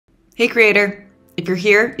Hey creator! If you're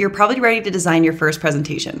here, you're probably ready to design your first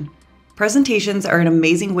presentation. Presentations are an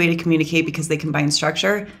amazing way to communicate because they combine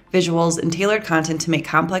structure, visuals, and tailored content to make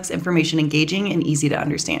complex information engaging and easy to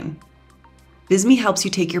understand. Visme helps you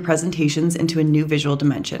take your presentations into a new visual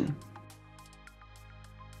dimension.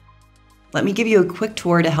 Let me give you a quick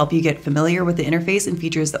tour to help you get familiar with the interface and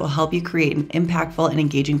features that will help you create an impactful and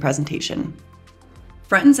engaging presentation.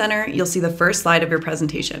 Front and center, you'll see the first slide of your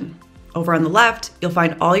presentation. Over on the left, you'll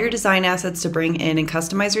find all your design assets to bring in and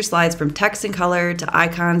customize your slides, from text and color to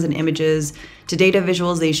icons and images to data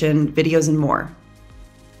visualization, videos, and more.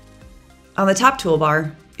 On the top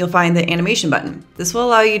toolbar, you'll find the animation button. This will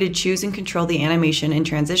allow you to choose and control the animation and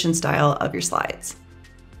transition style of your slides.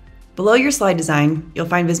 Below your slide design, you'll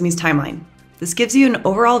find Visme's timeline. This gives you an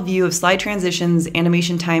overall view of slide transitions,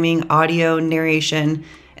 animation timing, audio, narration,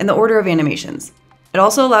 and the order of animations. It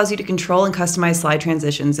also allows you to control and customize slide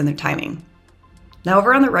transitions and their timing. Now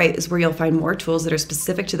over on the right is where you'll find more tools that are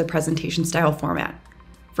specific to the presentation style format.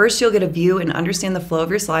 First, you'll get a view and understand the flow of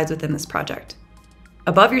your slides within this project.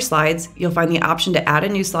 Above your slides, you'll find the option to add a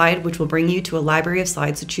new slide, which will bring you to a library of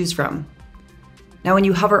slides to choose from. Now when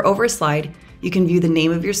you hover over a slide, you can view the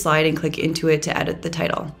name of your slide and click into it to edit the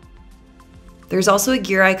title. There's also a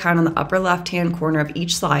gear icon on the upper left-hand corner of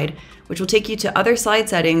each slide, which will take you to other slide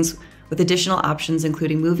settings with additional options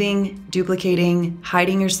including moving, duplicating,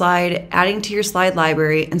 hiding your slide, adding to your slide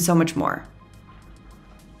library, and so much more.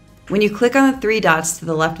 When you click on the three dots to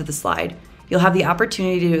the left of the slide, you'll have the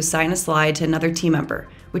opportunity to assign a slide to another team member,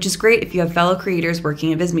 which is great if you have fellow creators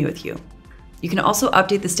working in Visme with you. You can also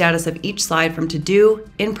update the status of each slide from to do,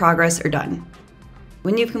 in progress, or done.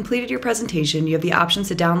 When you've completed your presentation, you have the options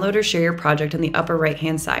to download or share your project on the upper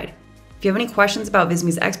right-hand side. If you have any questions about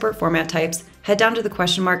Visme's export format types, head down to the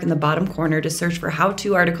question mark in the bottom corner to search for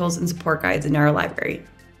how-to articles and support guides in our library.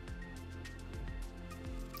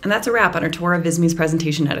 And that's a wrap on our tour of Visme's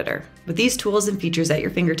presentation editor. With these tools and features at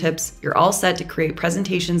your fingertips, you're all set to create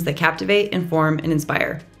presentations that captivate, inform, and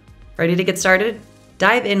inspire. Ready to get started?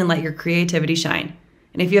 Dive in and let your creativity shine.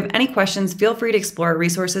 And if you have any questions, feel free to explore our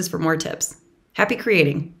resources for more tips. Happy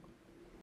creating!